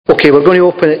Okay, we're going to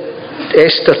open it,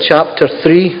 Esther chapter 3.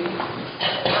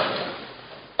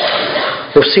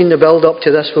 We've seen the build up to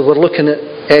this, but we're looking at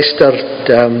Esther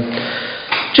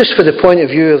just for the point of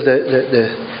view of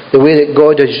the way that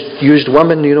God has used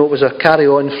women. You know, it was a carry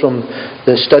on from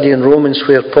the study in Romans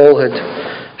where Paul had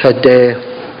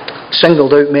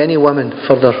singled out many women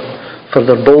for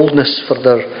their boldness, for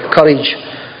their courage,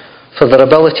 for their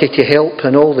ability to help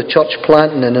in all the church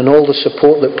planting and in all the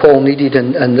support that Paul needed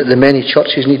and that the many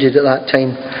churches needed at that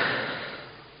time.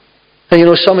 And you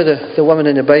know, some of the women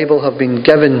in the Bible have been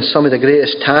given some of the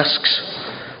greatest tasks,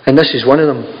 and this is one of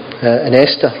them in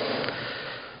Esther.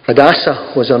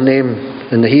 Hadassah was her name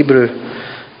in the Hebrew,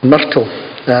 Myrtle.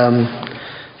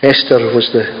 Esther was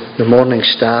the morning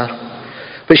star.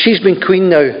 But she's been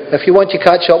queen now. If you want to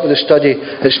catch up with the study,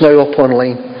 it's now up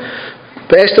online.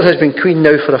 But Esther has been queen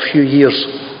now for a few years.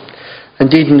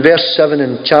 Indeed, in verse 7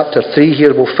 in chapter 3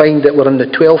 here, we'll find that we're in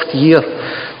the 12th year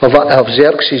of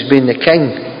Xerxes being the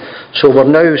king. So we're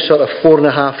now sort of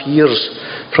 4.5 years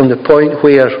from the point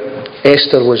where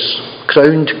Esther was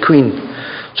crowned queen.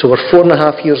 So we're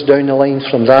 4.5 years down the line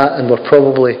from that, and we're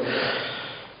probably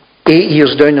 8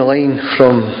 years down the line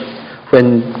from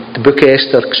when the book of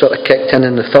Esther sort of kicked in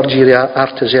the 3rd year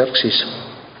after Xerxes.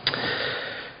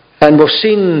 And we've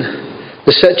seen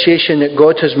the situation that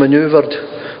God has manoeuvred,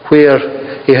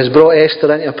 where He has brought Esther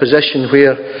into a position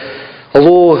where,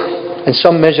 although in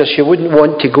some measure she wouldn't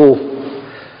want to go,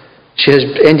 she has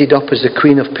ended up as the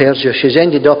Queen of Persia. She's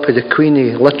ended up as the Queen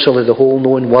of literally the whole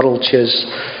known world. She is,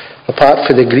 apart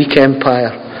from the Greek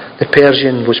Empire, the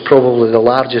Persian was probably the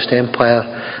largest empire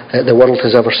that the world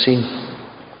has ever seen.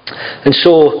 And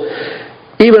so,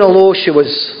 even although she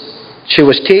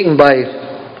was taken by,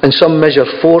 in some measure,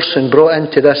 force and brought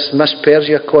into this Miss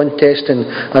Persia contest and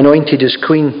anointed as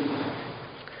queen,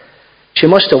 she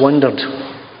must have wondered,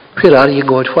 where are you,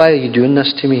 God? Why are you doing this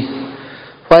to me?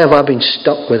 Why have I been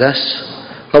stuck with this?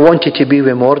 I wanted to be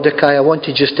with Mordecai. I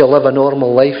wanted just to live a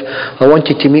normal life. I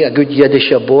wanted to meet a good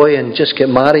Yiddish boy and just get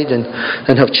married and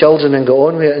have children and go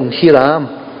on with it. And here I am.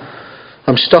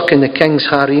 I'm stuck in the king's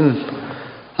harem.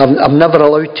 I'm never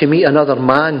allowed to meet another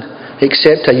man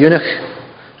except a eunuch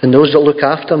and those that look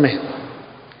after me.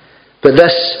 But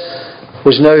this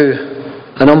was now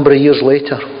a number of years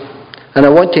later. And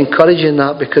I want to encourage you in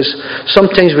that, because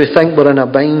sometimes we think we're in a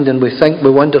bind and we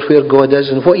wonder where God is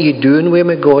and what are you doing with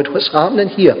me, God? What's happening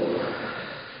here?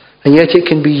 And yet it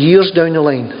can be years down the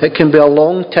line. It can be a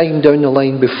long time down the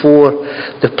line before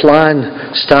the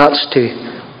plan starts to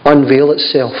unveil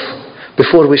itself.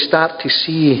 Before we start to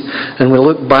see and we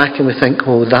look back and we think,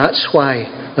 oh, that's why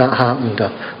that happened.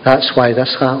 Or, that's why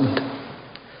this happened.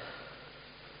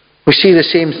 We see the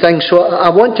same thing. So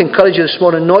I want to encourage you this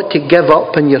morning not to give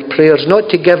up in your prayers, not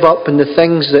to give up in the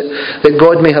things that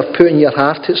God may have put in your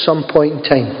heart at some point in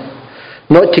time.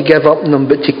 Not to give up on them,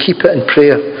 but to keep it in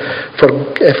prayer. For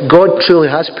if God truly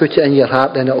has put it in your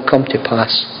heart, then it will come to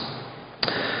pass.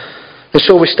 And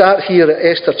so we start here at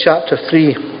Esther chapter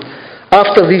 3.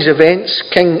 After these events,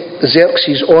 King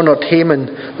Xerxes honoured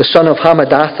Haman, the son of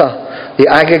Hammedatha, the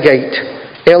Agagite,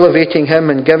 elevating him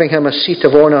and giving him a seat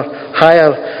of honour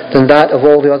higher than that of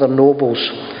all the other nobles.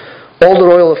 All the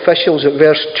royal officials at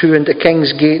verse 2 in the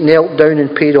king's gate knelt down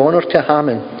and paid honour to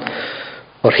Haman,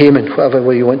 or Haman, whatever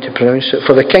way you want to pronounce it,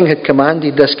 for the king had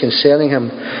commanded this concerning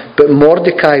him, but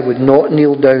Mordecai would not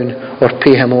kneel down or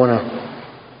pay him honour.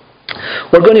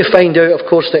 We're going to find out, of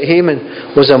course, that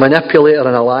Haman was a manipulator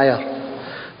and a liar,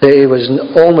 that he was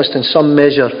almost in some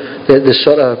measure the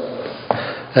sort of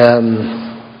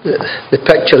the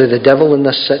picture of the devil in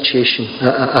this situation,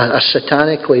 a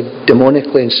satanically,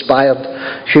 demonically inspired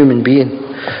human being,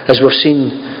 as we've seen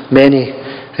many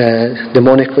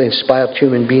demonically inspired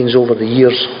human beings over the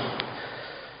years.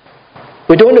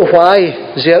 We don't know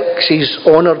why Xerxes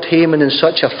honoured Haman in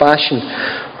such a fashion,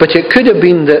 but it could have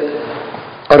been that,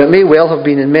 or it may well have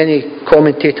been, and many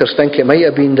commentators think it might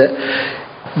have been, that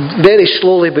very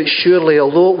slowly but surely,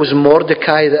 although it was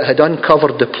Mordecai that had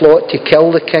uncovered the plot to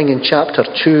kill the king in chapter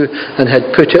 2 and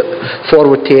had put it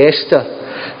forward to Esther,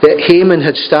 that Haman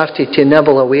had started to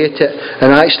nibble away at it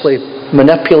and actually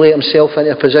manipulate himself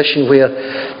into a position where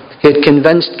he had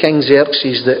convinced King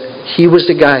Xerxes that he was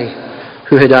the guy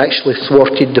who had actually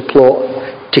thwarted the plot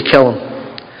to kill him.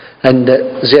 And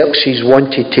that Xerxes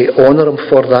wanted to honour him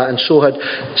for that, and so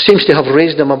seems to have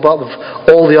raised him above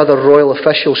all the other royal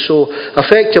officials. So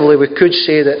effectively we could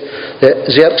say that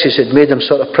Xerxes had made him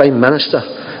sort of prime minister,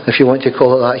 if you want to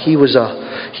call it that. He was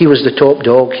the top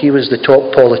dog, he was the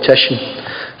top politician.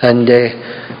 And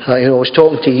I was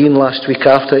talking to Ian last week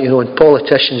after, and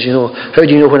politicians, how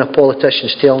do you know when a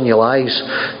politician's telling you lies?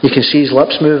 You can see his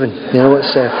lips moving,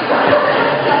 it's...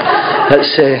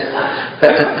 It's,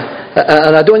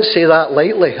 and I don't say that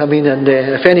lightly. I mean, and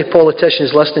if any politician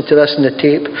is listening to this on the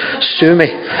tape, sue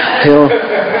me.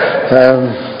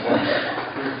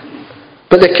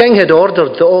 But the king had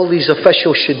ordered that all these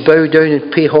officials should bow down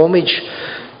and pay homage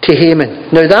to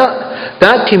Haman. Now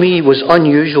that to me was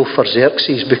unusual for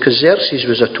Xerxes, because Xerxes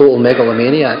was a total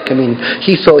megalomaniac. I mean,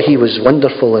 he thought he was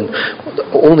wonderful and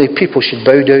only people should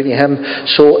bow down to him.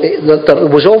 So there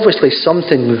was obviously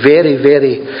something very,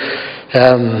 very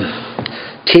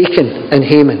taken in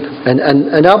Haman.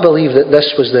 And I believe that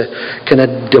this was the kind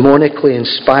of demonically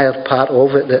inspired part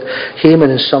of it, that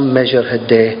Haman in some measure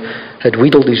had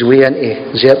wheedled his way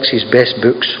into Xerxes' best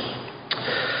books.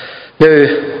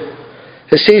 Now,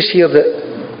 it says here that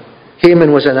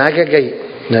Haman was an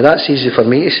Agagite. Now that's easy for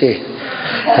me to say.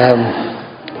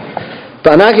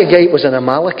 But an Agagite was an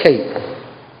Amalekite.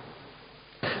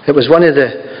 It was one of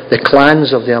the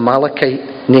clans of the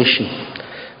Amalekite nation,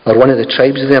 or one of the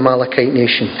tribes of the Amalekite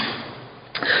nation.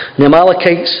 The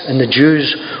Amalekites and the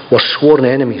Jews were sworn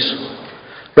enemies.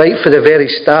 Right for the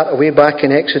very start, way back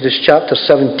in Exodus chapter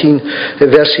 17,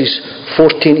 verses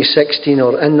 14 to 16,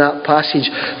 or in that passage,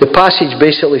 the passage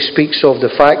basically speaks of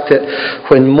the fact that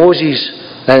when Moses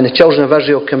and the children of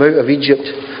Israel came out of Egypt,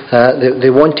 they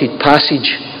wanted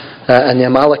passage, and the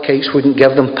Amalekites wouldn't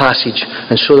give them passage,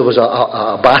 and so there was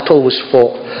a battle was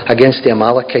fought against the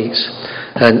Amalekites.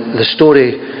 And the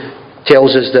story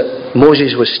tells us that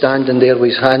Moses was standing there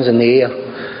with his hands in the air,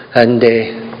 and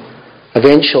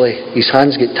eventually his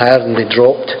hands get tired and they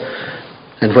dropped.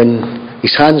 And when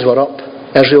his hands were up,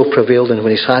 Israel prevailed, and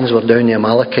when his hands were down, the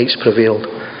Amalekites prevailed.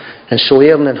 And so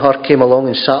Aaron and Hur came along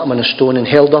and sat him on a stone and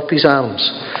held up his arms.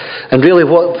 And really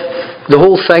what the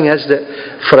whole thing is, that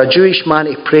for a Jewish man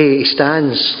to pray, he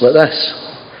stands like this.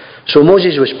 So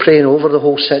Moses was praying over the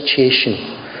whole situation.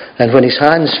 And when his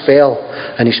hands fell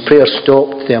and his prayer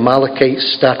stopped, the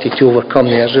Amalekites started to overcome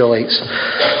the Israelites.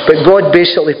 But God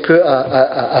basically put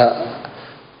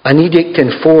an edict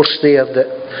in force there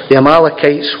that the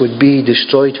Amalekites would be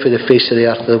destroyed for the face of the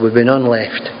earth. There would be none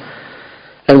left.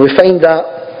 And we find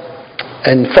that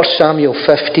in 1 Samuel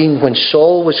 15, when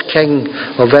Saul was king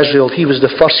of Israel. He was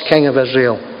the first king of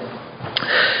Israel.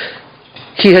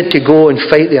 He had to go and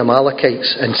fight the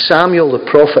Amalekites. And Samuel the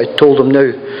prophet had told him, now,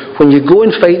 when you go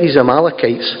and fight these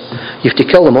Amalekites, you have to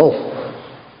kill them all.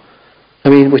 I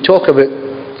mean, we talk about,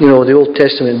 the Old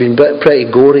Testament being pretty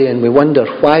gory, and we wonder,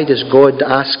 why does God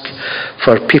ask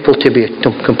for people to be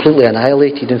completely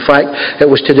annihilated? In fact, it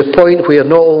was to the point where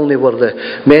not only were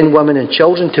the men, women and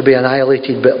children to be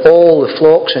annihilated, but all the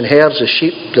flocks and herds, the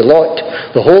sheep,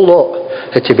 the whole lot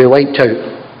had to be wiped out.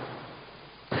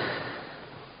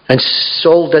 And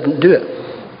Saul didn't do it.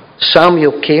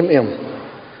 Samuel came to him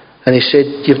and he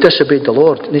said, you've disobeyed the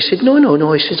Lord. And he said, no.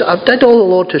 He says, I did all the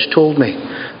Lord has told me.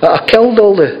 I killed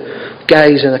all the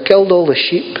guys and I killed all the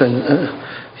sheep. And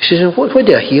he says, what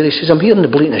do I hear? He says, I'm hearing the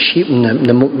bleating of sheep and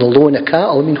the lowing of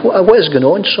cattle. I mean, what is going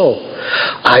on, Saul?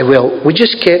 We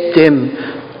just kept them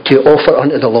to offer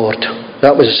unto the Lord.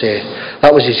 That was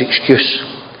his excuse.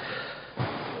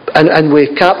 And we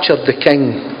captured the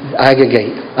king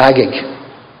Agag.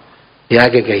 The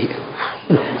Agagite.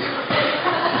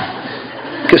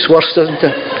 Gets worse, doesn't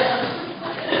it?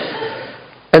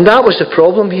 And that was the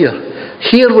problem here.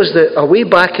 Here was way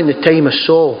back in the time of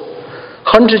Saul,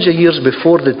 hundreds of years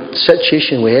before the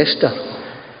situation with Esther,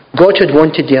 God had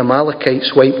wanted the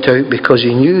Amalekites wiped out because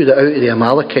he knew that out of the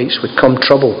Amalekites would come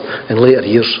trouble in later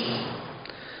years.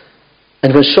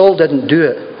 And when Saul didn't do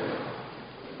it,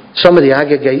 some of the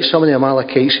Agagites, some of the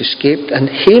Amalekites escaped, and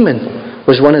Haman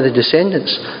was one of the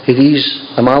descendants of these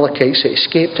Amalekites that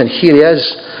escaped, and here he is.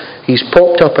 He's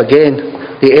popped up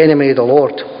again, the enemy of the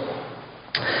Lord.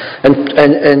 And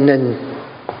in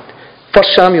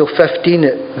 1 Samuel 15,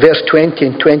 at verse 20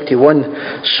 and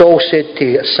 21, Saul said to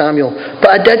Samuel,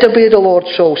 but I did obey the Lord,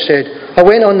 Saul said. I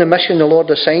went on the mission the Lord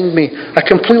assigned me. I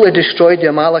completely destroyed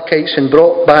the Amalekites and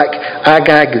brought back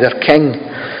Agag, their king.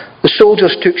 The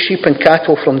soldiers took sheep and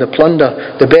cattle from the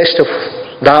plunder. The best of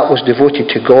that was devoted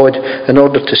to God in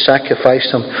order to sacrifice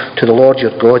them to the Lord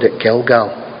your God at Gilgal.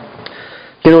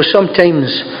 Sometimes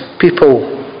people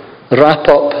wrap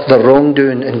up their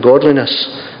wrongdoing in godliness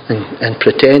and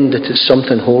pretend that it's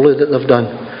something holy that they've done.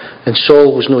 And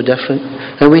Saul was no different.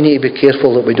 And we need to be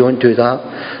careful that we don't do that.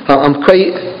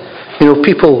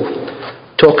 People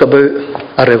talk about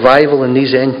a revival in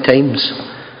these end times.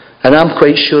 And I'm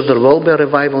quite sure there will be a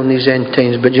revival in these end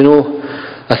times. But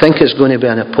I think it's going to be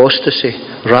an apostasy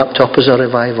wrapped up as a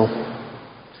revival.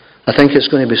 I think it's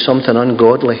going to be something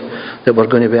ungodly that we're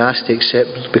going to be asked to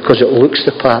accept because it looks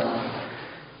the part.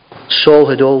 Saul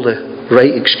had all the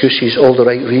right excuses, all the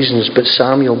right reasons, but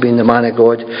Samuel, being the man of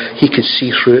God, he could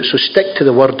see through it. So stick to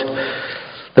the Word.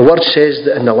 The Word says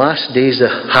that in the last days the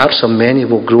hearts of many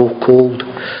will grow cold.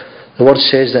 The Word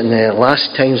says that in the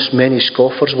last times many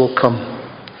scoffers will come.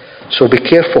 So be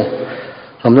careful.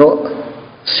 I'm not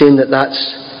saying that that's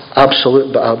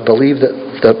absolute, but I believe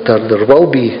that there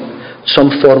will be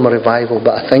some form of revival,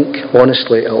 but I think,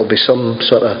 honestly, it will be some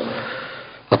sort of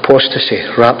apostasy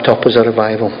wrapped up as a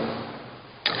revival.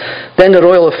 Then the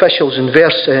royal officials in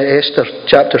Esther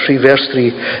chapter 3 verse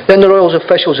 3, then the royal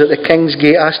officials at the king's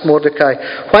gate asked Mordecai,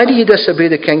 "Why do you disobey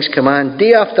the king's command?"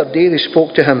 Day after day they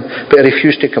spoke to him, but he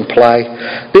refused to comply.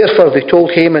 Therefore they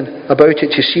told Haman about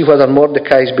it to see whether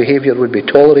Mordecai's behaviour would be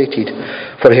tolerated,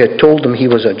 for he had told them he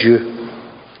was a Jew.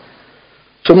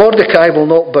 So Mordecai will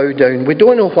not bow down. We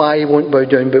don't know why he won't bow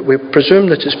down, but we presume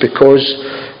that it's because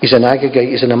he's an Agagite,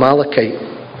 he's an Amalekite.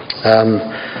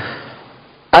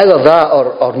 Either that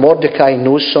or Mordecai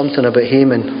knows something about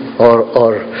Haman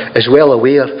or is well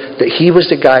aware that he was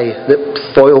the guy that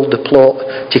foiled the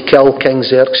plot to kill King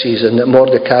Xerxes, and that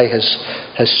Mordecai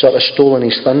has sort of stolen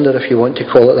his thunder, if you want to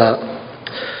call it that.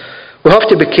 We have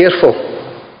to be careful.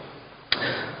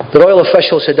 The royal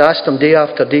officials had asked him day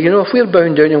after day, if we're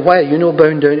bound down to him, why are you not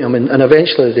bound down to him? And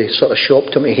eventually they sort of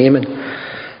shopped him to Haman.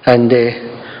 And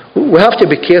we have to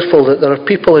be careful that there are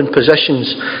people in positions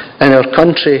in our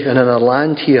country and in our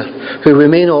land here who we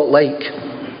may not like,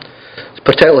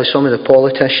 particularly some of the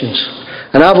politicians.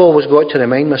 And I've always got to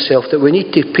remind myself that we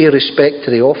need to pay respect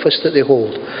to the office that they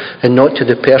hold and not to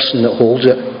the person that holds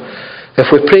it. If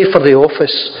we pray for the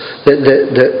office that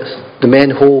the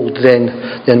men hold, then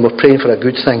we're praying for a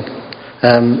good thing.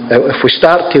 If we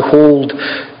start to hold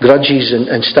grudges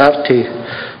and start to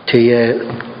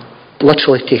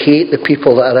literally to hate the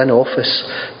people that are in office,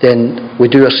 then we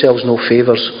do ourselves no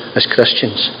favours as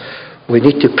Christians. We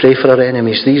need to pray for our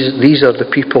enemies. These are the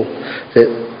people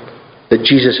that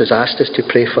Jesus has asked us to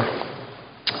pray for.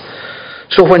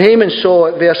 So when Haman saw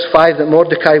at verse 5 that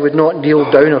Mordecai would not kneel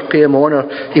down or pay him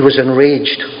honour, he was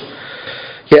enraged.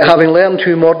 Yet having learned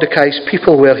who Mordecai's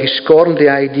people were, he scorned the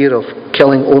idea of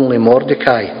killing only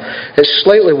Mordecai. It's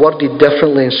slightly worded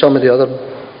differently in some of the other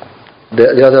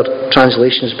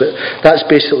translations, but that's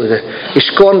basically he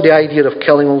scorned the idea of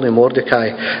killing only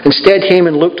Mordecai. Instead,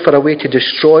 Haman looked for a way to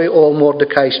destroy all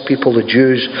Mordecai's people, the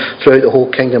Jews, throughout the whole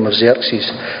kingdom of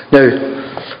Xerxes. Now,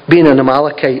 being an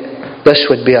Amalekite, this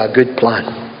would be a good plan.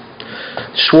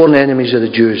 Sworn enemies of the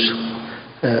Jews.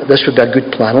 This would be a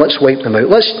good plan. Let's wipe them out.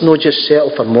 Let's not just settle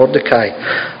for Mordecai.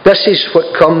 This is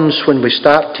what comes when we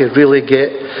start to really get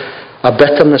a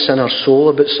bitterness in our soul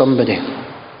about somebody.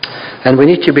 And we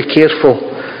need to be careful,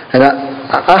 and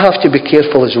I have to be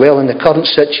careful as well in the current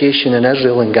situation in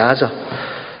Israel and Gaza.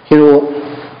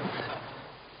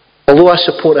 Although I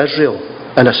support Israel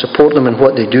and I support them in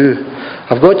what they do,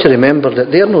 I've got to remember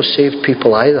that they're no saved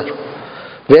people either.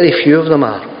 Very few of them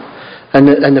are. And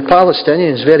the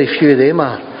Palestinians, very few of them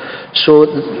are. So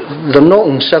they're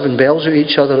knocking 7 bells at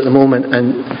each other at the moment,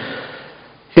 and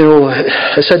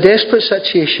it's a desperate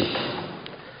situation.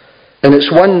 And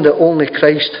it's one that only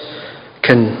Christ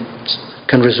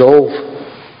can resolve.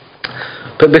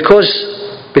 But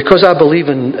because I believe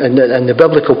in the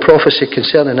biblical prophecy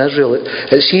concerning Israel,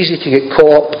 it's easy to get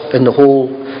caught up in the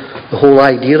whole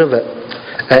idea of it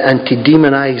and to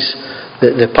demonise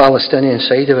the Palestinian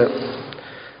side of it.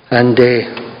 And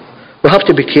we have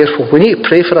to be careful. We need to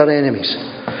pray for our enemies.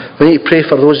 We need to pray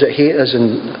for those that hate us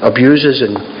and abuse us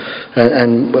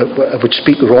and would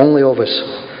speak wrongly of us.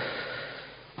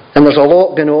 And there's a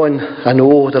lot going on. I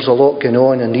know there's a lot going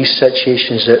on in these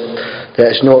situations that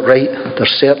is not right.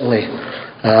 There's certainly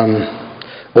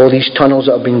all these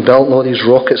tunnels that have been built and all these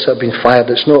rockets that have been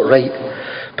fired. It's not right.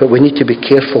 But we need to be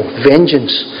careful.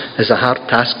 Vengeance is a hard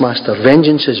taskmaster.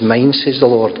 Vengeance is mine, says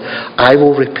the Lord. I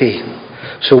will repay.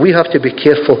 So we have to be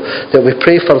careful that we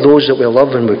pray for those that we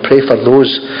love and we pray for those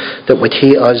that would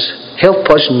hate us. Help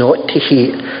us not to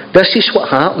hate. This is what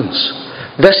happens.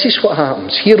 This is what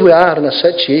happens. Here we are in a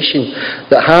situation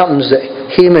that happens that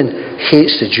Haman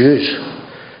hates the Jews.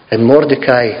 And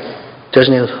Mordecai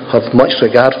doesn't have much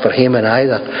regard for Haman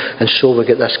either. And so we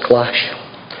get this clash.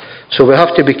 So we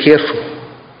have to be careful.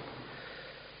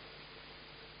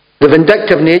 The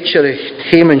vindictive nature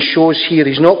Haman shows here,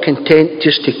 he's not content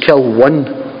just to kill one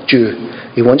Jew.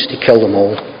 He wants to kill them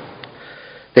all.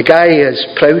 The guy is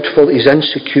proudful, he's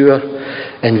insecure,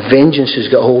 and vengeance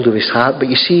has got hold of his heart. But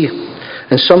you see,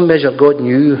 in some measure, God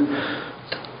knew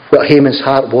what Haman's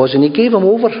heart was, and he gave him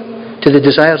over to the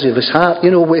desires of his heart.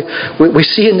 We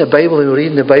see in the Bible, and we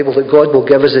read in the Bible, that God will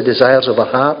give us the desires of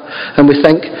our heart, and we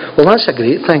think, well, that's a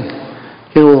great thing.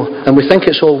 And we think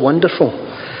it's all wonderful.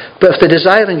 But if the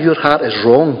desire in your heart is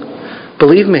wrong,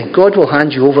 believe me, God will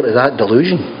hand you over to that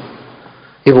delusion.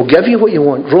 He will give you what you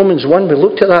want. Romans 1, we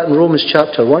looked at that in Romans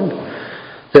chapter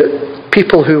 1. That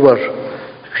people who were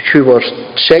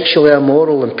sexually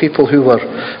immoral and people who were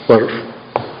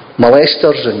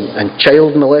molesters and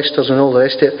child molesters and all the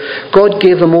rest of it, God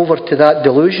gave them over to that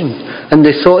delusion, and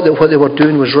they thought that what they were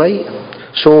doing was right.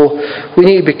 So we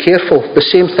need to be careful. The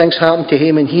same things happen to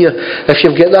Haman here. If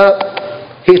you've got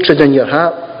that hatred in your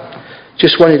heart,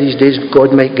 just one of these days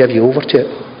God might give you over to it.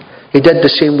 He did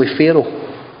the same with Pharaoh.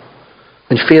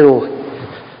 And Pharaoh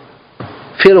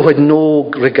had no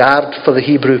regard for the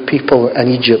Hebrew people in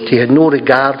Egypt. He had no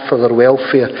regard for their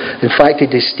welfare. In fact,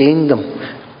 he disdained them.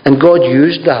 And God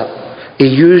used that. He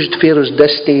used Pharaoh's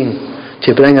disdain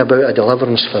to bring about a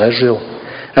deliverance for Israel.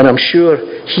 And I'm sure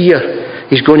here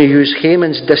he's going to use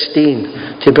Haman's disdain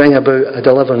to bring about a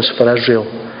deliverance for Israel.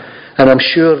 And I'm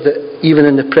sure that even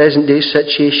in the present day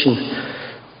situation,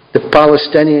 the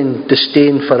Palestinian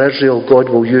disdain for Israel,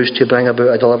 God will use to bring about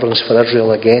a deliverance for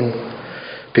Israel again.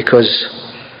 Because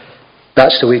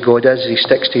that's the way God is. He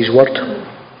sticks to his word.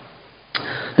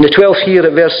 In the 12th year,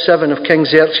 at verse 7 of King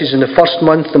Xerxes, in the first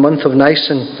month, the month of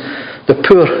Nisan, the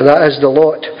poor, that is the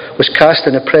lot, was cast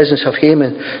in the presence of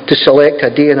Haman to select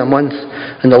a day and a month.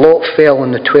 And the lot fell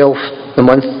in the 12th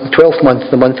month,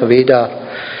 the month of Adar.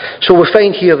 So we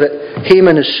find here that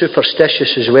Haman is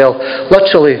superstitious as well.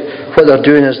 Literally, what they're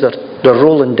doing is they're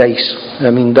rolling dice.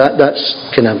 I mean, that's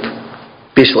kind of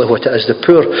basically what it is. The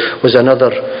poor was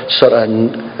another sort of,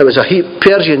 it was a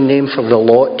Persian name for the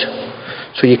lot.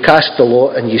 So you cast the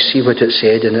lot and you see what it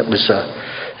said, and it was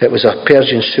a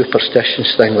Persian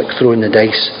superstitious thing, like throwing the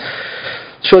dice.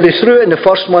 So they threw it in the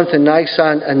first month in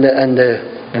Nisan, and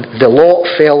the lot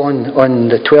fell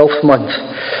on the 12th month.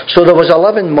 So there was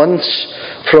 11 months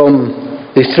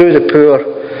from they threw the poor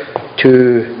to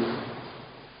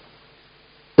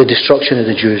the destruction of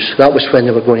the Jews. That was when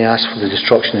they were going to ask for the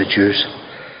destruction of the Jews.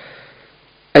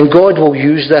 And God will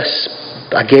use this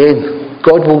again.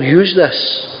 God will use this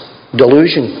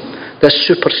delusion, this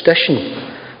superstition,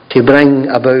 to bring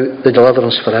about the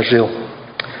deliverance for Israel.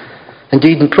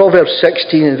 Indeed, in Proverbs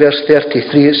 16 and verse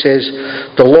 33 it says,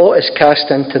 "The law is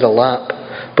cast into the lap,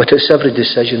 but its every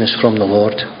decision is from the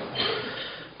Lord."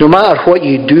 No matter what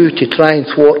you do to try and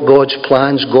thwart God's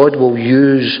plans, God will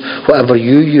use whatever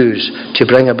you use to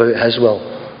bring about his will.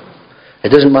 It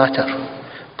doesn't matter.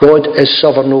 God is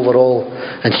sovereign over all,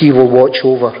 and he will watch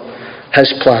over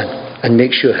his plan and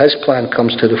make sure his plan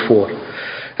comes to the fore.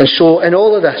 And so in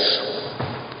all of this,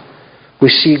 we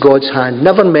see God's hand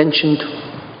never mentioned.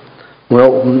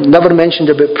 Well, never mentioned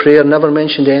about prayer, never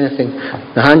mentioned anything.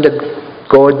 The hand of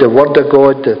God, the word of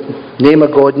God, the name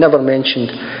of God, never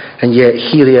mentioned. And yet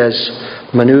here he is,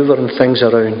 manoeuvring things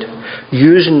around,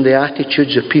 using the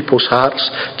attitudes of people's hearts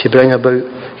to bring about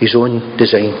his own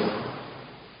design.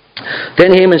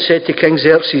 Then Haman said to King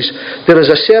Xerxes, "There is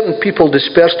a certain people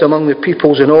dispersed among the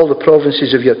peoples in all the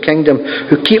provinces of your kingdom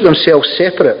who keep themselves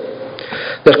separate.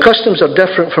 Their customs are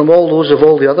different from all those of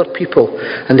all the other people,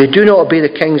 and they do not obey the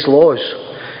king's laws.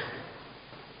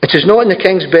 It is not in the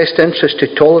king's best interest to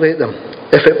tolerate them.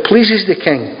 If it pleases the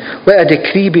king, let a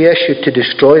decree be issued to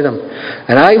destroy them,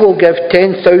 and I will give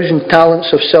 10,000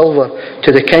 talents of silver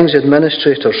to the king's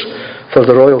administrators for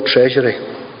the royal treasury."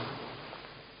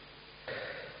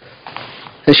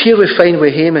 And here we find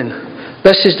with Haman,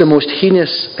 this is the most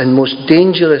heinous and most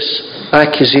dangerous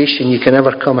accusation you can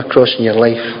ever come across in your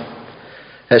life.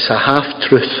 It's a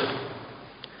half-truth.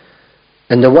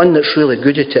 And the one that's really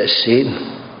good at it is Satan.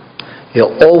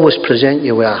 He'll always present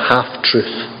you with a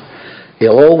half-truth.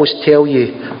 He'll always tell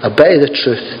you a bit of the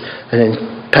truth and then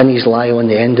pin his lie on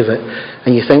the end of it.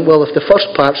 And you think, well, if the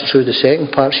first part's true, the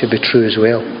second part should be true as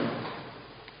well.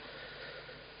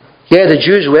 Yeah, the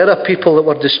Jews were a people that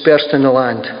were dispersed in the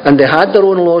land, and they had their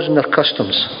own laws and their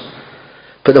customs.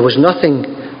 But there was nothing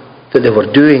that they were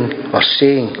doing or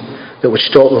saying that would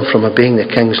stop them from obeying the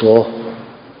king's law.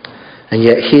 And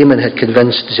yet Haman had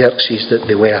convinced Xerxes that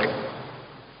they were.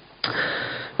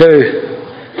 Now,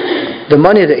 the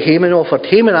money that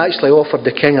Haman actually offered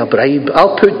the king a bribe.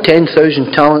 "I'll put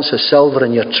 10,000 talents of silver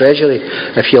in your treasury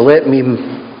if you let me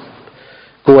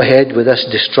go ahead with this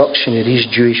destruction of these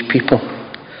Jewish people."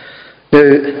 Now,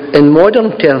 in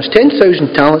modern terms,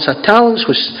 10,000 talents, a talent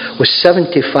was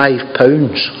 75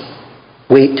 pounds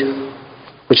weight,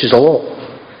 which is a lot.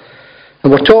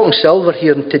 And we're talking silver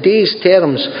here. In today's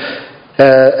terms,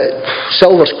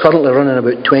 silver's currently running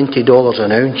about $20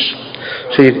 an ounce.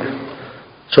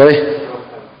 So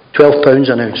 £12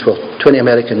 an ounce, well, 20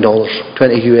 American dollars,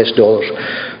 20 US dollars.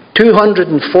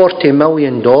 $240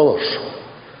 million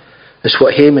is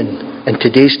what Haman, in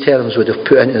today's terms, would have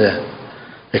put into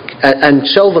and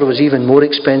silver was even more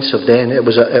expensive then. It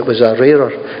was a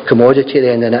rarer commodity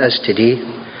then than it is today.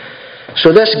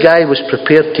 So this guy was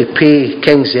prepared to pay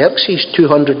King Xerxes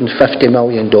 $250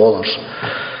 million.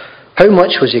 How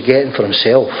much was he getting for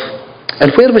himself?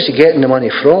 And where was he getting the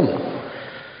money from?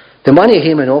 The money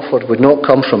Haman offered would not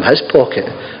come from his pocket.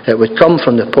 It would come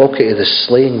from the pocket of the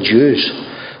slain Jews,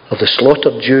 of the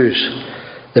slaughtered Jews,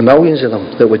 the millions of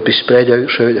them that would be spread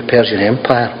out throughout the Persian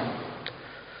Empire.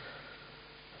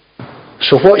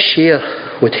 So what share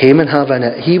would Haman have in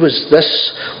it? This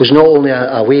was not only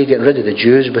a way of getting rid of the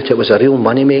Jews, but it was a real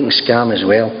money-making scam as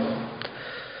well.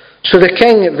 So the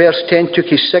king, at verse 10, took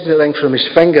his signet ring from his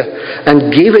finger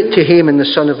and gave it to Haman,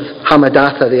 the son of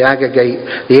Hammedatha, the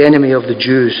Agagite, the enemy of the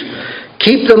Jews.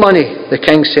 Keep the money, the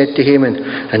king said to Haman,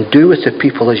 and do with the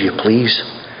people as you please.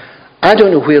 I don't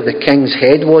know where the king's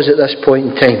head was at this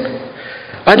point in time.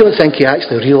 I don't think he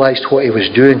actually realised what he was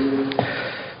doing.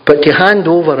 But to hand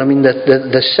over,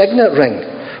 the signet ring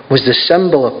was the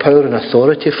symbol of power and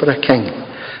authority for a king.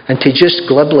 And to just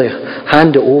glibly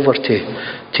hand it over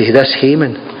to this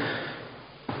Haman,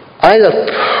 either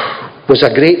was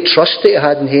a great trust that he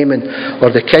had in Haman,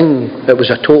 or the king, it was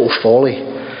a total folly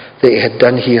that he had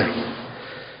done here.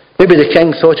 Maybe the king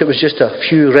thought it was just a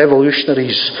few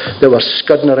revolutionaries that were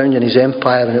scudding around in his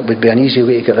empire and it would be an easy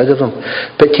way to get rid of them.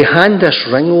 But to hand this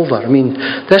ring over,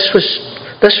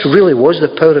 this really was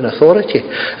the power and authority.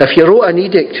 If you wrote an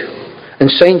edict and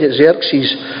signed it Xerxes,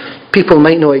 people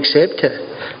might not accept it.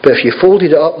 But if you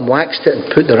folded it up and waxed it and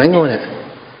put the ring on it,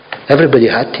 everybody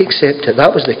had to accept it.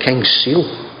 That was the king's seal.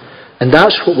 And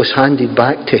that's what was handed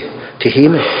back to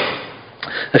Haman.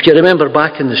 If you remember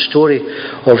back in the story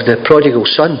of the prodigal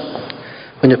son,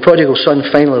 when the prodigal son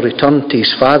finally returned to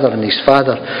his father, and his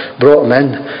father brought him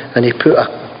in and he put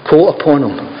a coat upon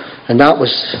him. And that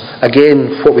was,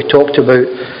 again, what we talked about.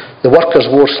 The workers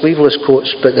wore sleeveless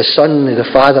coats, but the son, the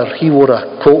father, he wore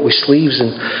a coat with sleeves. And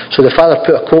so the father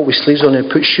put a coat with sleeves on and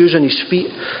put shoes on his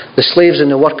feet. The slaves and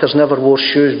the workers never wore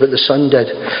shoes, but the son did.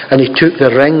 And he took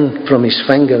the ring from his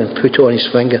finger and put it on his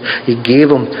finger. He gave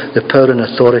him the power and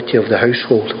authority of the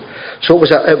household. So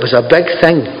it was a big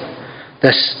thing,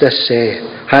 this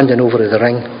handing over of the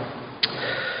ring.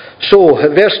 So,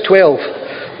 at verse 12,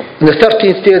 on the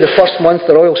 13th day of the first month,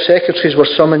 the royal secretaries were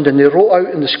summoned, and they wrote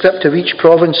out in the script of each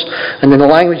province and in the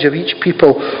language of each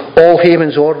people all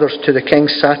Haman's orders to the king's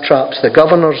satraps, the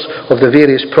governors of the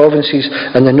various provinces,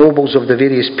 and the nobles of the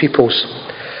various peoples.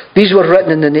 These were written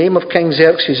in the name of King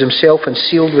Xerxes himself and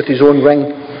sealed with his own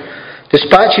ring.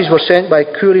 Dispatches were sent by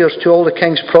couriers to all the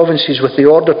king's provinces with the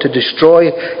order to destroy,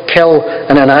 kill,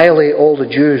 and annihilate all the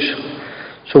Jews.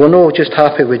 So we're not just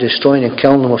happy with destroying and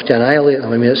killing them, we have to annihilate them.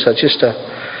 It's just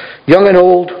young and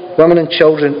old, women and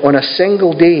children, on a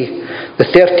single day, the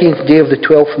 13th day of the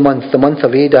 12th month, the month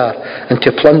of Adar, and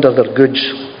to plunder their goods.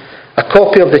 A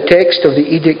copy of the text of the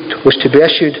edict was to be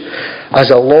issued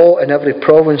as a law in every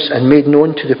province and made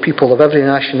known to the people of every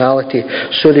nationality,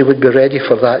 so they would be ready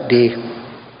for that day.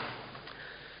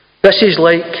 This is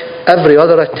like every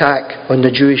other attack on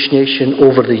the Jewish nation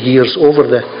over the years, over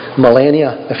the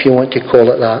millennia, if you want to call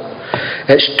it that.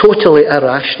 It's totally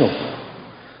irrational.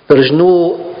 There is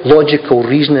no logical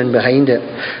reasoning behind it.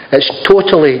 It's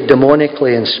totally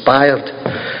demonically inspired.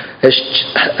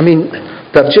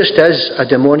 There just is a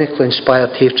demonically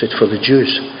inspired hatred for the Jews.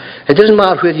 It doesn't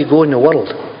matter where you go in the world.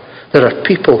 There are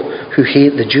people who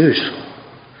hate the Jews.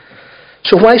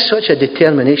 So why such a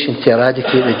determination to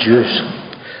eradicate the Jews?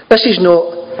 This is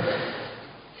not...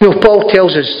 Paul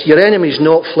tells us, your enemy is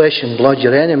not flesh and blood,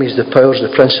 your enemy is the powers, the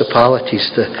principalities.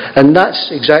 And that's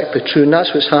exactly true, and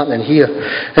that's what's happening here.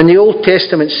 In the Old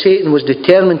Testament, Satan was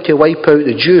determined to wipe out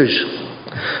the Jews,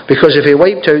 because if he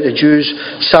wiped out the Jews,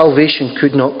 salvation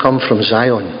could not come from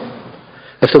Zion.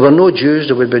 If there were no Jews,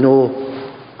 there would be no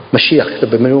Mashiach, there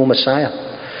would be no Messiah.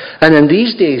 And in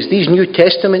these days, these New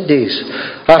Testament days,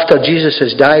 after Jesus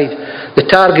has died, the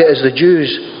target is the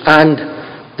Jews and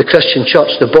the Christian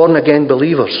church, the born-again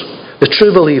believers, the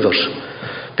true believers,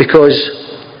 because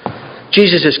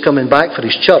Jesus is coming back for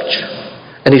his church,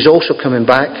 and he's also coming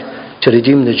back to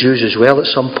redeem the Jews as well at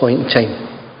some point in time.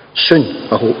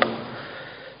 Soon, I hope.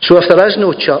 So if there is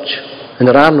no church, and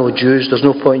there are no Jews, there's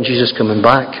no point in Jesus coming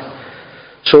back.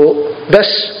 So this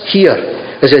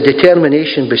here is a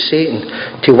determination by Satan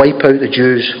to wipe out the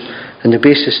Jews, on the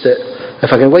basis that if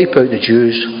I can wipe out the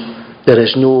Jews, there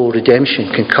is no redemption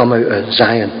can come out of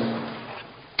Zion.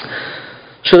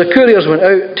 So the couriers went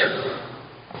out,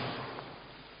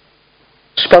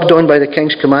 Spurred on by the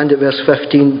king's command at verse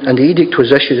 15, and the edict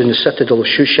was issued in the citadel of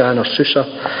Shushan or Susa.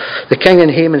 The king and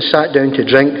Haman sat down to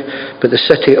drink, but the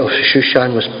city of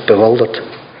Shushan was bewildered.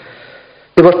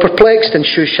 They were perplexed in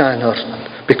Shushan,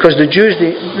 because the Jews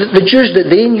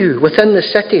that they knew within the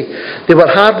city, they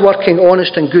were hard-working,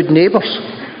 honest and good neighbours.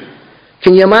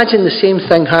 Can you imagine the same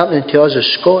thing happening to us as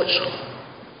Scots?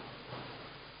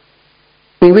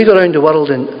 I mean, we go around the world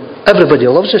and everybody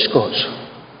loves the Scots.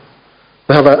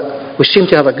 We seem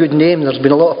to have a good name. There's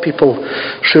been a lot of people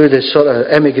through the sort of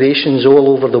emigrations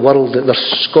all over the world that they're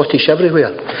Scottish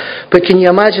everywhere. But can you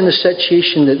imagine the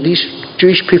situation that these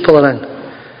Jewish people are in?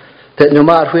 That no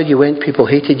matter where you went, people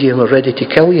hated you and were ready to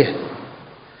kill you.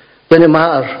 But no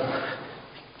matter...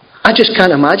 I just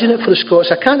can't imagine it for the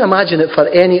Scots. I can't imagine it for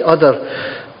any other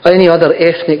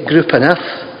ethnic group on earth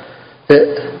that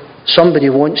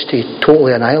somebody wants to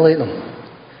totally annihilate them.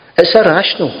 It's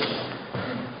irrational.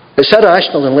 It's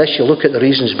irrational unless you look at the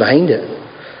reasons behind it.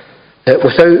 That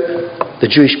without the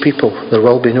Jewish people, there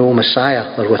will be no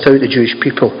Messiah. Or without the Jewish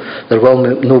people, there will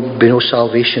be no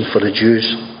salvation for the Jews.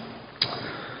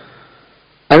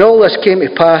 And all this came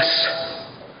to pass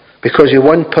because of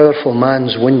one powerful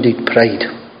man's wounded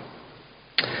pride.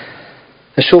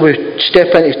 And so we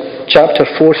step into chapter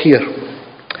 4 here.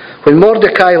 When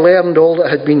Mordecai learned all that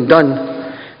had been done,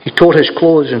 he tore his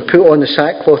clothes and put on the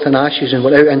sackcloth and ashes and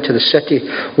went out into the city,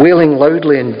 wailing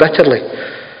loudly and bitterly.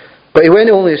 But he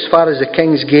went only as far as the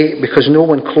king's gate, because no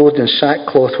one clothed in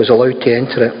sackcloth was allowed to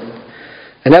enter it.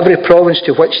 In every province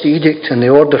to which the edict and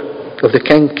the order of the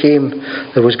king came,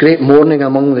 there was great mourning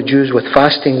among the Jews, with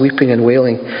fasting, weeping and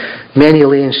wailing. Many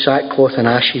lay in sackcloth and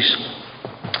ashes.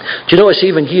 Do you notice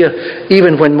even here,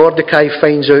 even when Mordecai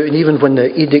finds out, and even when the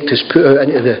edict is put out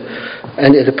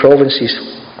into the provinces,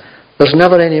 there's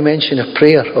never any mention of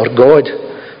prayer or God,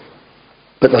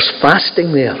 but there's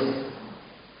fasting there.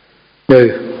 Now,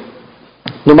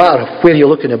 no matter where you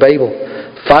look in the Bible,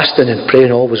 fasting and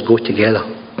praying always go together,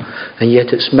 and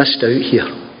yet it's missed out here.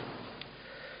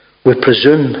 We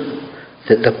presume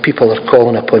that the people are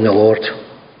calling upon the Lord.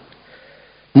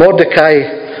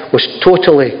 Mordecai was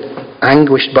totally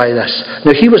anguished by this.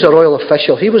 Now, he was a royal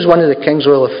official. He was one of the king's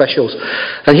royal officials.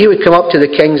 And he would come up to the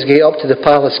king's gate, up to the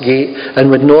palace gate, and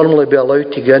would normally be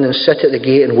allowed to go in and sit at the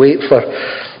gate and wait for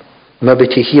maybe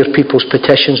to hear people's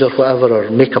petitions or whatever, or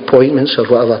make appointments or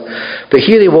whatever. But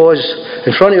here he was,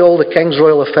 in front of all the king's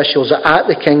royal officials, at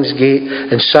the king's gate,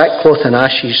 in sackcloth and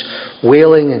ashes,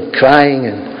 wailing and crying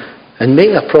and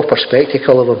making a proper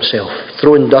spectacle of himself,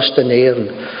 throwing dust in the air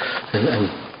and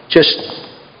just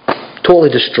totally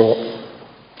distraught.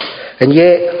 And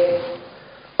yet,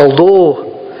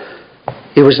 although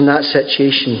he was in that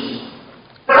situation,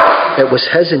 it was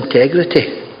his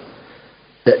integrity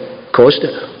that caused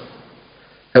it.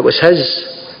 It was his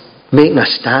making a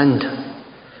stand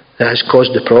that has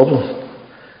caused the problem.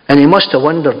 And he must have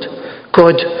wondered,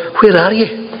 God, where are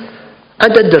you? I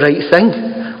did the right thing.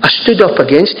 I stood up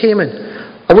against Haman.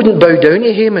 I wouldn't bow down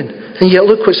to Haman. And yet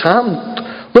look what's happened.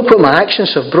 Look what my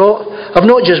actions have brought. I've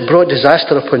not just brought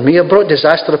disaster upon me, I've brought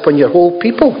disaster upon your whole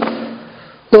people.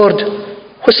 Lord,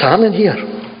 what's happening here?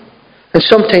 And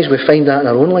sometimes we find that in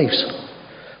our own lives.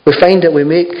 We find that we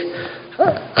make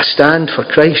a stand for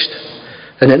Christ,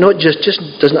 and it not just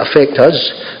doesn't affect us,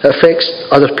 it affects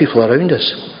other people around us.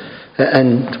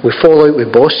 And we fall out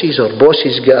with bosses, or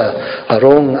bosses get a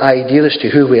wrong idea as to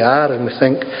who we are, and we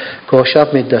think, gosh,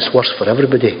 I've made this worse for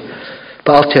everybody.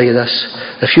 But I'll tell you this,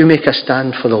 if you make a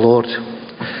stand for the Lord,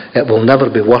 it will never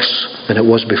be worse than it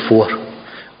was before.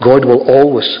 God will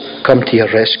always come to your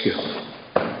rescue.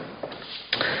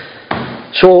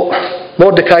 So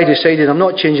Mordecai decided, I'm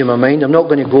not changing my mind, I'm not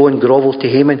going to go and grovel to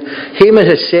Haman. Haman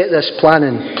had set this plan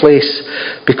in place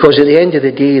because at the end of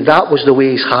the day, that was the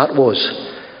way his heart was.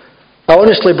 I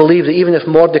honestly believe that even if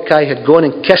Mordecai had gone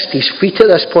and kissed his feet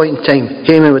at this point in time,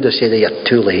 Haman would have said, you're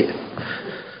too late.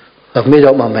 I've made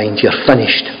up my mind, you're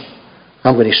finished.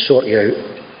 I'm going to sort you out.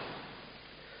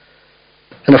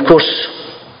 And of course,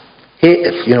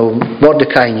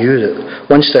 Mordecai knew that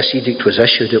once this edict was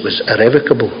issued, it was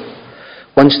irrevocable.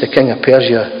 Once the king of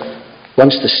Persia,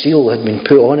 once the seal had been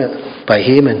put on it by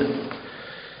Haman,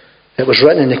 it was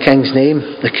written in the king's name.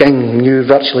 The king knew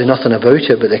virtually nothing about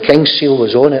it, but the king's seal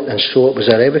was on it, and so it was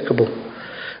irrevocable.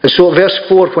 And so verse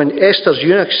 4, when Esther's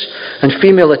eunuchs and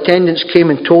female attendants came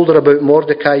and told her about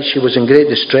Mordecai, she was in great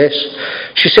distress.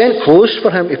 She sent clothes for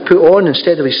him to put on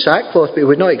instead of his sackcloth, but he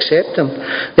would not accept them.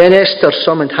 Then Esther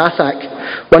summoned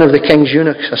Hathach, one of the king's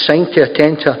eunuchs, assigned to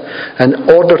attend her, and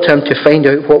ordered him to find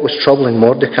out what was troubling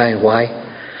Mordecai and why.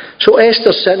 So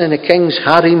Esther's sitting in the king's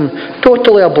harem,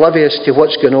 totally oblivious to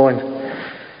what's going on.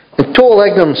 In total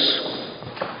ignorance,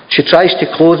 she She tries to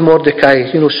clothe Mordecai.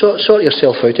 Sort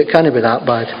yourself out. It can't be that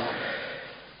bad.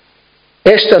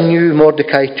 Esther knew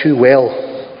Mordecai too well,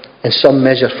 in some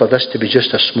measure, for this to be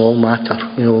just a small matter.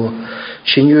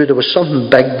 She knew there was something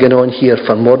big going on here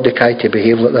for Mordecai to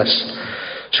behave like this.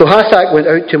 So Hathach went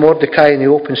out to Mordecai in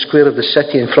the open square of the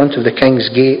city in front of the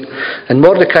king's gate, and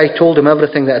Mordecai told him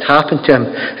everything that had happened to him,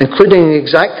 including the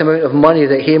exact amount of money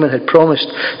that Haman had promised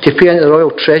to pay into the royal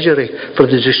treasury for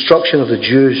the destruction of the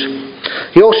Jews.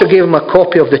 He also gave him a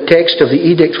copy of the text of the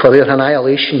edict for their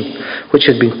annihilation, which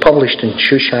had been published in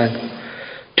Shushan,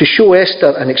 to show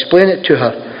Esther and explain it to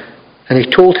her. And he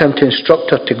told him to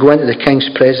instruct her to go into the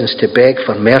king's presence to beg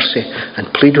for mercy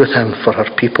and plead with him for her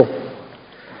people.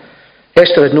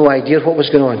 Esther had no idea what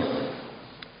was going on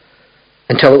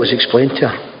until it was explained to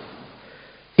her.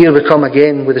 Here we come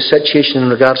again with the situation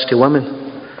in regards to women.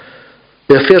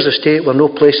 The affairs of state were no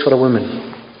place for a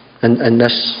woman in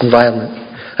this environment.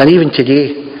 And even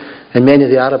today, in many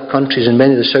of the Arab countries and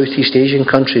many of the Southeast Asian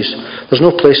countries, there's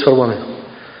no place for women.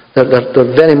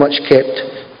 They're very much kept.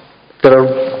 There are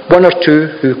one or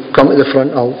two who come to the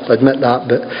front, I'll admit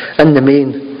that, but in the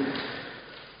main,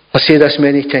 I say this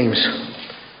many times,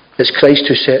 it's Christ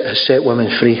who has set women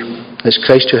free. It's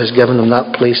Christ who has given them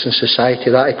that place in society,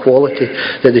 that equality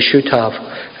that they should have,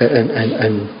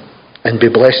 and be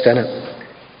blessed in it.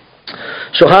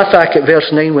 So Hathach at verse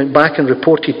 9 went back and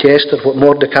reported to Esther what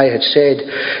Mordecai had said.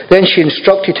 Then she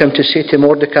instructed him to say to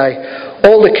Mordecai,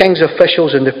 all the king's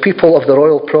officials and the people of the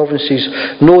royal provinces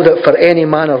know that for any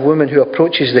man or woman who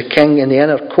approaches the king in the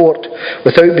inner court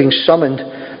without being summoned,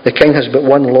 the king has but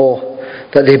one law,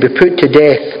 that they be put to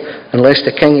death unless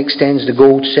the king extends the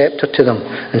gold scepter to them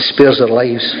and spares their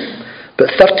lives.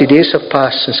 But 30 days have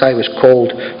passed since I was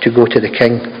called to go to the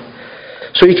king.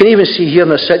 So you can even see here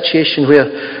in a situation where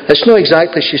it's not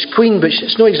exactly she's queen, but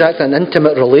it's not exactly an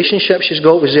intimate relationship she's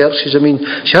got with Xerxes.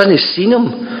 She hasn't seen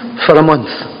him for a month,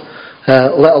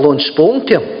 let alone spoken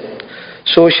to him.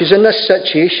 So she's in this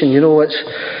situation,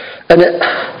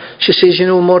 she says,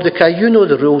 Mordecai, you know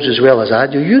the rules as well as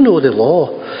I do. You know the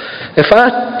law. If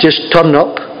I just turn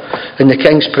up in the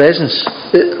king's presence,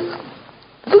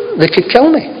 they could kill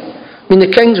me. The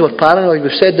kings were paranoid.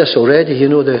 We've said this already.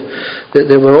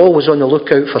 They were always on the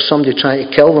lookout for somebody trying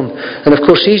to kill them. And of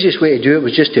course, the easiest way to do it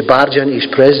was just to barge into his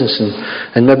presence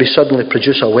and maybe suddenly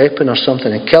produce a weapon or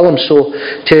something and kill him. So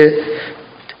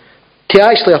to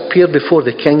actually appear before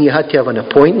the king, you had to have an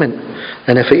appointment.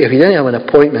 And if you didn't have an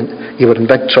appointment, you were in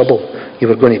big trouble. You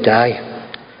were going to die.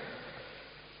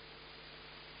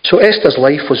 So Esther's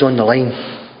life was on the line.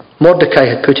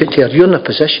 Mordecai had put it to her, you're in a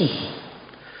position.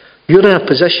 You're in a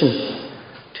position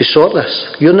to sort this.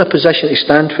 You're in a position to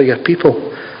stand for your people.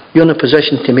 You're in a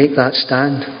position to make that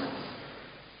stand.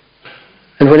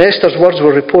 And when Esther's words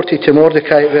were reported to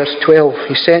Mordecai at verse 12,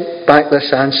 he sent back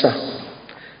this answer.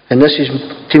 And this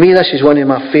is one of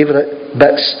my favourite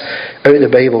bits out of the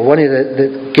Bible, one of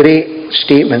the great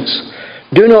statements.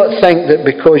 Do not think that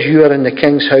because you are in the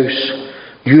king's house,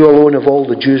 you alone of all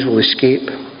the Jews will escape.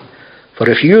 For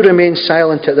if you remain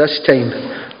silent at this time,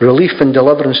 relief and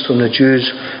deliverance from the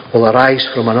Jews will arise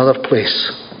from another place.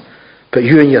 But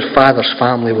you and your father's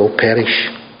family will perish.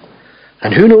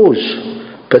 And who knows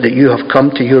but that you have come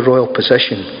to your royal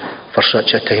position for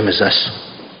such a time as this.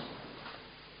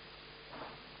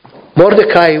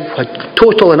 Mordecai had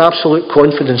total and absolute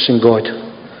confidence in God.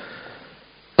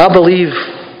 I believe,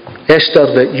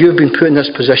 Esther, that you've been put in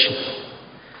this position.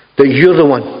 That you're the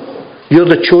one. You're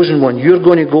the chosen one. You're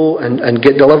going to go and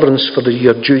get deliverance for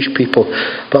your Jewish people.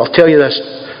 But I'll tell you this,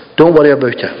 don't worry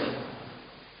about it.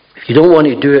 If you don't want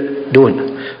to do it,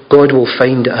 don't. God will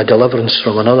find a deliverance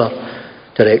from another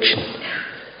direction.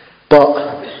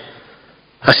 But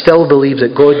I still believe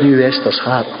that God knew Esther's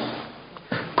heart.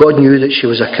 God knew that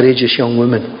she was a courageous young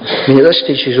woman. At this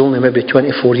stage she's only maybe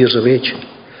 24 years of age.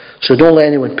 So don't let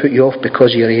anyone put you off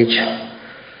because of your age.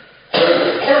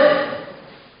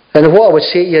 And what I would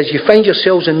say to you is, you find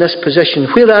yourselves in this position.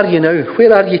 Where are you now?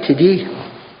 Where are you today?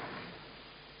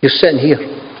 You're sitting here.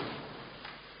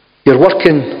 You're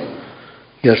working.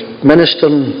 You're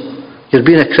ministering. You're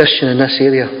being a Christian in this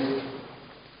area.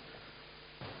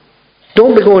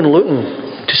 Don't be going looking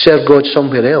to serve God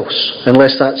somewhere else,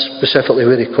 unless that's specifically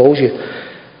where He calls you.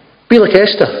 Be like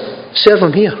Esther. Serve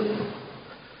Him here.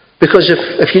 Because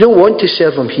if you don't want to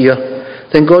serve Him here,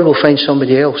 then God will find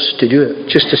somebody else to do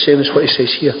it, just the same as what He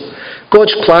says here.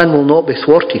 God's plan will not be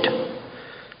thwarted.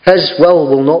 His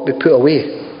will not be put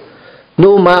away.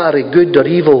 No matter of good or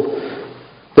evil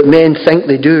that men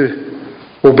think they do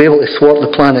will be able to thwart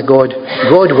the plan of God.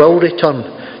 God will return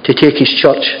to take His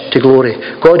church to glory.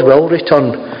 God will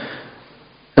return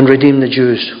and redeem the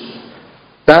Jews.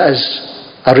 That is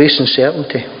a racing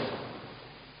certainty.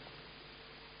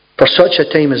 For such a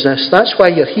time as this. That's why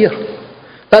you're here.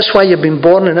 That's why you've been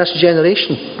born in this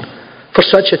generation. For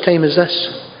such a time as this.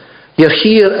 You're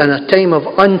here in a time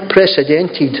of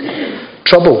unprecedented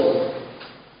trouble.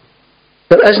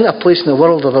 There isn't a place in the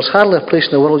world, or there's hardly a place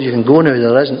in the world you can go now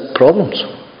there isn't problems.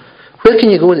 Where can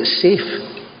you go that's safe?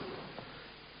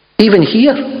 Even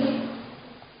here,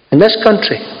 in this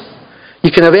country.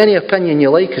 You can have any opinion you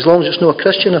like as long as it's not a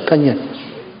Christian opinion.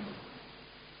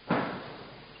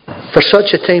 For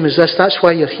such a time as this, that's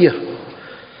why you're here.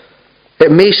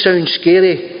 It may sound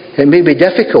scary, it may be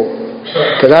difficult,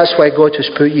 but that's why God has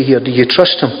put you here. Do you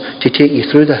trust Him to take you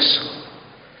through this?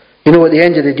 You know, at the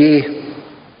end of the day,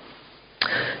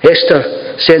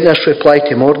 Esther sent this reply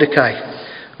to Mordecai.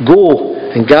 Go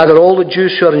and gather all the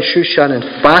Jews who are in Shushan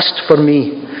and fast for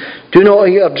me. Do not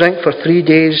eat or drink for 3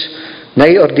 days,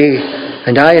 night or day,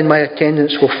 and I and my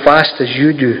attendants will fast as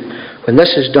you do. When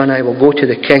this is done, I will go to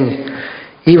the king,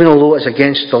 even although it is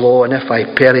against the law, and if I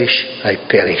perish, I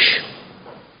perish.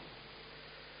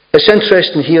 It's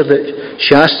interesting here that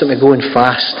she asked him to go and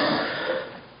fast.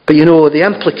 But you know, the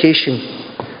implication,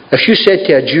 if you said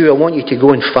to a Jew, I want you to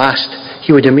go and fast,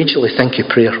 he would immediately think of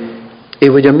prayer. He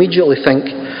would immediately think,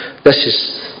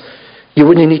 you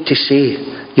wouldn't need to say,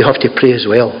 you have to pray as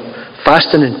well.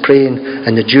 Fasting and praying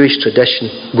in the Jewish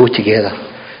tradition go together.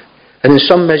 And in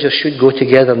some measure should go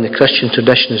together in the Christian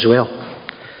tradition as well.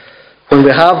 When we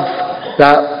have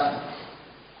that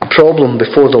problem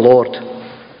before the Lord,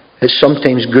 it's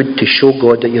sometimes good to show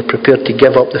God that you're prepared to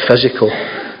give up the physical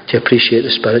to appreciate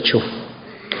the spiritual.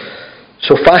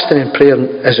 So fasting and prayer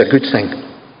is a good thing.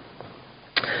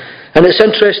 And it's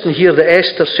interesting here that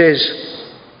Esther says,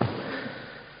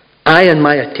 I and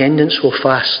my attendants will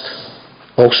fast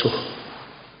also.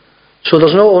 So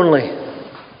there's not only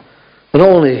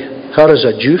her as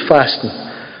a Jew fasting,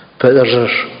 but there's her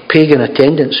pagan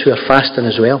attendants who are fasting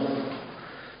as well.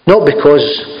 Not because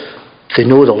they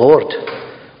know the Lord,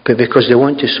 but because they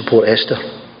want to support Esther.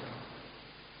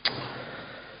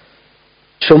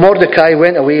 So Mordecai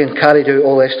went away and carried out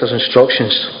all Esther's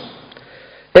instructions.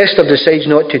 Esther decides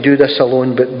not to do this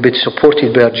alone, but be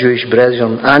supported by her Jewish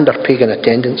brethren and her pagan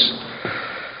attendants.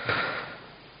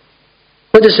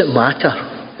 What does it matter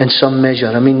in some measure?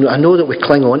 I mean, I know that we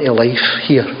cling on to life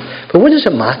here, but what does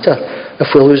it matter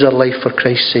if we lose our life for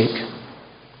Christ's sake?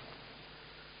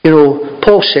 You know,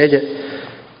 Paul said it,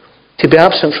 to be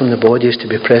absent from the body is to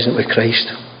be present with Christ.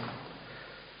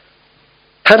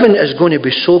 Heaven is going to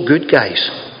be so good, guys.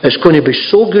 It's going to be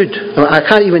so good. I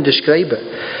can't even describe it.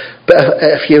 But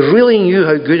if you really knew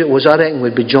how good it was, I reckon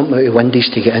we'd be jumping out of windows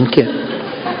to get into it.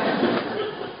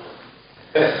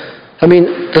 I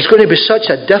mean, there's going to be such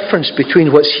a difference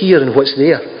between what's here and what's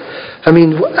there. I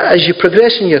mean, as you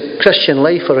progress in your Christian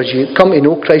life, or as you come to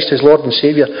know Christ as Lord and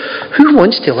Saviour, who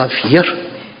wants to live here?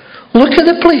 Look at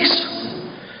the place.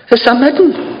 It's a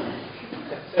midden.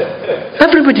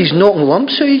 Everybody's knocking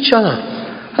lumps at each other.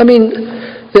 I mean,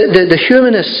 the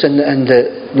humanists and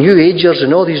the New Agers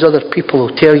and all these other people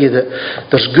will tell you that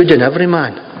there's good in every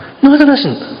man. No, there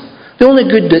isn't. The only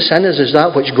good that's in us is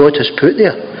that which God has put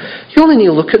there. You only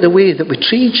need to look at the way that we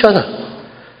treat each other.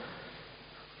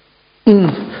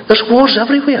 There's wars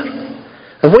everywhere.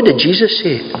 And what did Jesus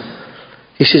say?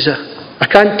 He says, I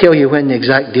can't tell you when the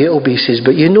exact date will be, he says,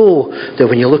 but you know that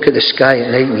when you look at the sky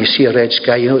at night and you see a red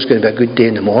sky, you know it's going to be a good day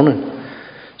in the morning.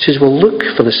 He says, well, look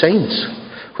for the signs.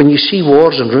 When you see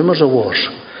wars and rumours of wars,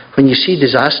 when you see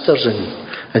disasters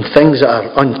and things that are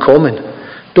uncommon,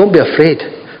 don't be afraid,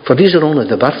 for these are only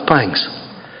the birth pangs.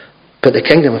 But the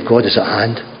kingdom of God is at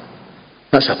hand.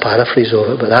 That's a paraphrase of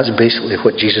it, but that's basically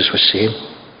what Jesus was saying.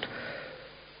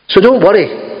 So don't worry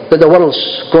that the world's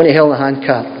going to hell in a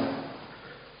handcart.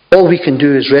 All we can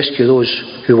do is rescue those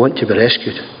who want to be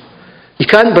rescued. You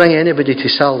can't bring anybody to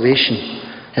salvation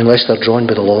unless they're drawn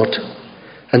by the Lord.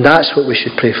 And that's what we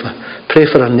should pray for. Pray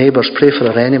for our neighbours, pray for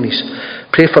our enemies,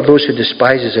 pray for those who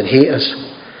despise us and hate us.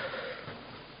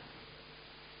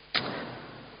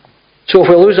 So if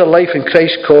we lose our life in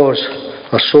Christ's cause,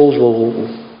 our souls will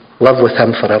live with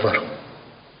Him forever.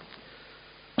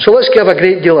 So let's give a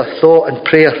great deal of thought and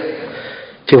prayer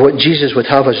to what Jesus would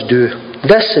have us do.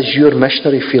 This is your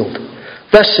missionary field.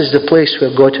 This is the place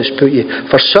where God has put you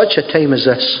for such a time as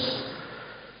this.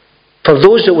 For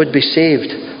those that would be saved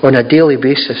on a daily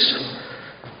basis,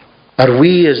 are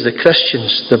we as the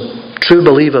Christians, the true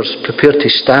believers, prepared to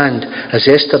stand as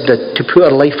Esther did, to put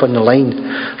our life on the line?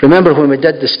 Remember when we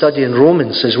did the study in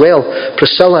Romans as well,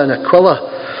 Priscilla and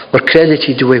Aquila were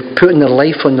credited with putting their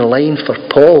life on the line for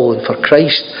Paul and for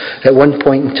Christ at one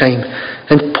point in time.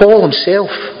 And Paul himself,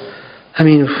 I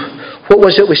mean, What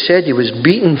was it we said? He was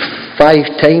beaten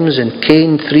 5 times and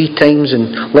caned 3 times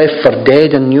and left for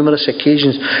dead on numerous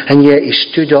occasions, and yet he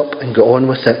stood up and got on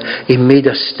with it. He made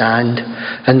a stand.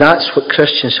 And that's what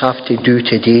Christians have to do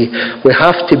today. We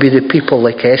have to be the people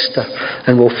like Esther,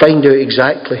 and we'll find out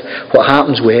exactly what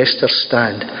happens with Esther's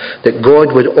stand, that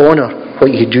God would honour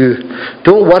what you do.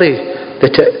 Don't worry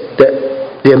that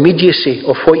the immediacy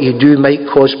of what you do might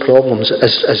cause problems,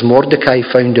 as Mordecai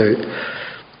found out.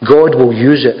 God will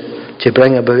use it to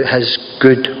bring about His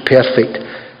good, perfect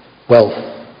will.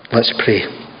 Let's pray.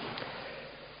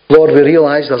 Lord, we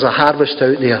realise there's a harvest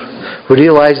out there. We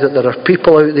realise that there are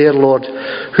people out there, Lord,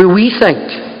 who we think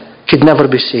could never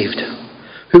be saved,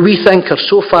 who we think are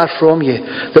so far from you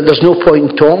that there's no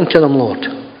point in talking to them, Lord.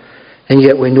 And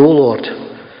yet we know, Lord,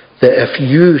 that if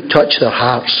you touch their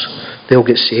hearts, they'll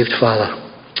get saved, Father.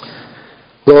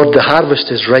 Lord, the harvest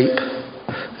is ripe.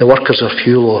 The workers are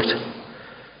few, Lord.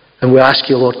 And we ask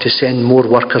you, Lord, to send more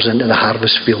workers into the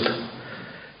harvest field.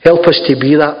 Help us to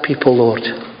be that people, Lord,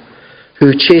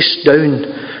 who chase down,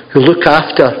 who look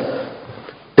after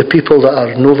the people that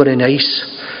are no very nice,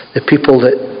 the people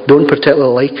that don't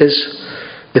particularly like us,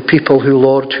 the people who,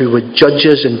 Lord, who would judge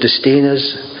us and disdain us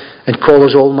and call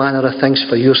us all manner of things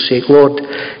for your sake. Lord,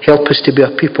 help us to be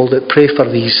a people that pray for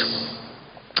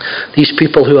these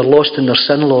people who are lost in their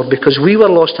sin, Lord, because we were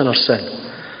lost in our sin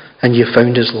and you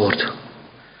found us, Lord.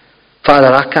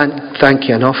 Father, I can't thank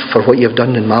you enough for what you've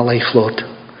done in my life, Lord.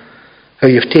 How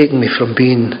you've taken me from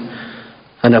being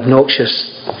an obnoxious,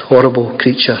 horrible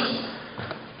creature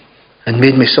and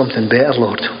made me something better,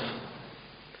 Lord.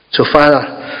 So, Father,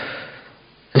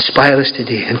 inspire us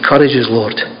today. Encourage us,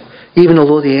 Lord. Even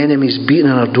although the enemy's beating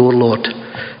on our door, Lord,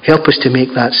 help us to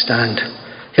make that stand.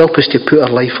 Help us to put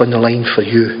our life on the line for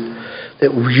you,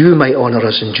 that you might honour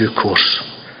us in due course.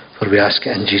 For we ask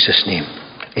it in Jesus' name.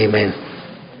 Amen.